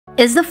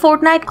Is the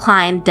Fortnite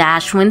client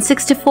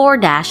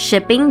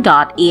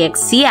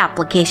Win64-Shipping.exe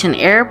application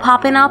error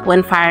popping up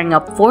when firing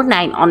up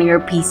Fortnite on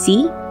your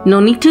PC? No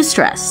need to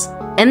stress.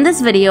 In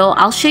this video,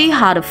 I'll show you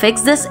how to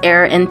fix this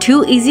error in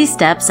 2 easy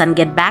steps and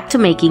get back to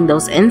making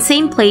those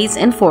insane plays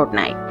in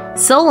Fortnite.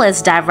 So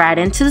let's dive right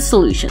into the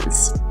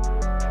solutions.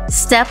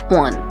 Step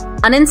 1.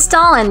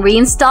 Uninstall and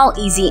reinstall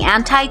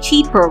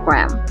EasyAntiCheat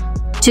program.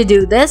 To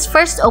do this,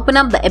 first open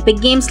up the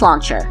Epic Games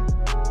launcher.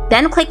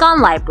 Then click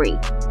on Library.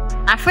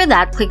 After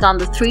that, click on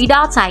the 3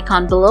 dots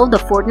icon below the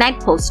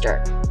Fortnite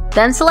poster.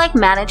 Then select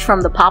Manage from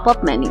the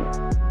pop-up menu.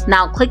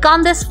 Now click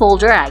on this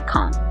folder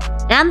icon,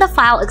 and the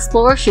File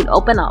Explorer should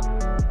open up.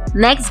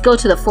 Next, go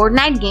to the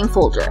Fortnite game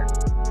folder.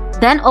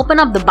 Then open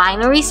up the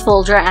binaries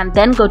folder and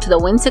then go to the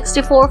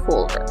Win64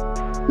 folder.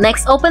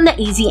 Next, open the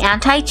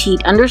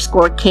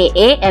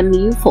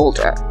EasyAntiCheat_KAMU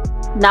folder.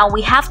 Now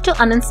we have to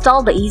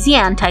uninstall the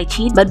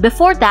EasyAntiCheat, but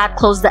before that,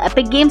 close the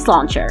Epic Games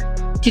launcher.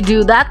 To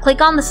do that,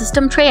 click on the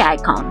system tray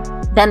icon.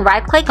 Then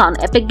right-click on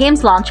Epic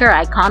Games Launcher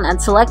icon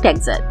and select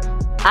Exit.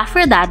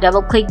 After that,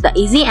 double-click the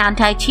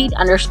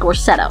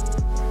EasyAntiCheat_setup.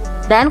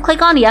 Then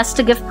click on Yes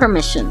to give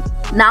permission.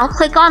 Now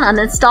click on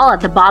Uninstall at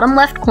the bottom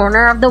left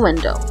corner of the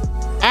window,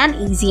 and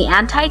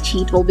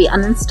EasyAntiCheat will be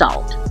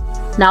uninstalled.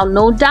 Now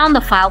note down the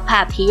file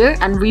path here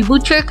and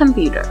reboot your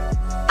computer.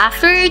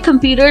 After your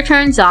computer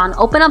turns on,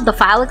 open up the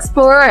File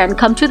Explorer and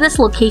come to this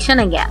location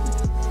again.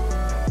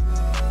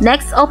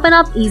 Next, open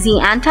up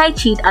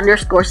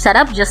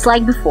EasyAntiCheat_setup just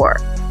like before.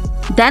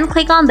 Then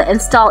click on the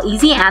Install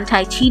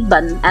EasyAntiCheat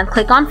button and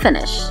click on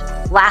Finish.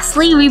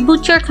 Lastly,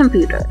 reboot your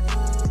computer.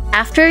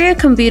 After your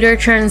computer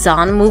turns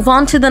on, move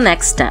on to the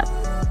next step.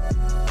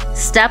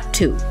 Step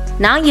 2.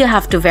 Now you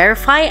have to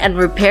verify and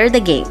repair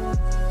the game.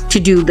 To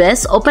do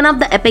this, open up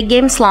the Epic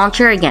Games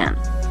launcher again.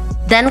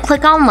 Then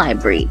click on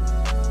Library.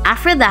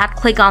 After that,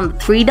 click on the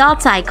 3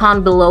 dots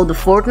icon below the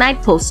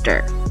Fortnite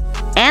poster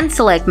and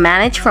select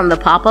Manage from the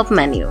pop-up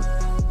menu.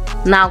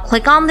 Now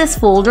click on this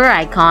folder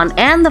icon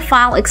and the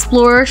File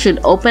Explorer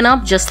should open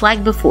up just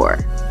like before.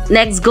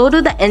 Next, go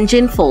to the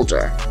Engine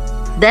folder.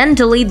 Then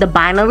delete the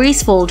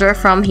binaries folder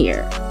from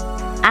here.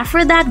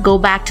 After that, go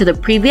back to the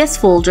previous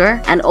folder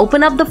and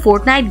open up the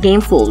Fortnite game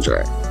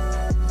folder.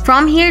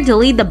 From here,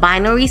 delete the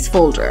binaries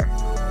folder.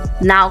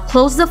 Now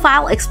close the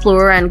File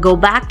Explorer and go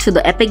back to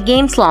the Epic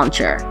Games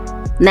launcher.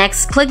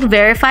 Next, click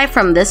Verify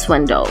from this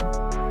window,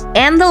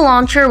 and the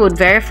launcher would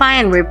verify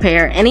and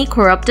repair any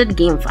corrupted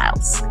game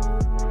files.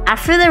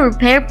 After the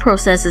repair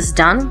process is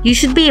done, you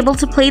should be able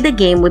to play the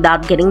game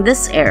without getting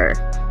this error.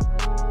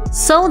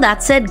 So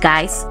that's it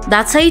guys,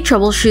 that's how you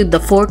troubleshoot the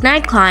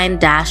Fortnite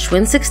client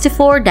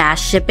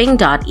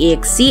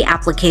Win64-Shipping.exe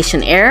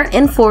application error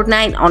in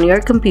Fortnite on your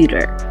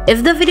computer.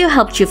 If the video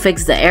helped you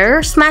fix the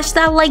error, smash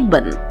that like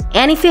button.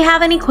 And if you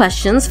have any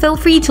questions, feel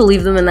free to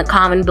leave them in the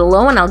comment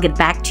below and I'll get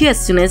back to you as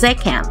soon as I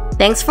can.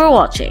 Thanks for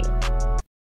watching.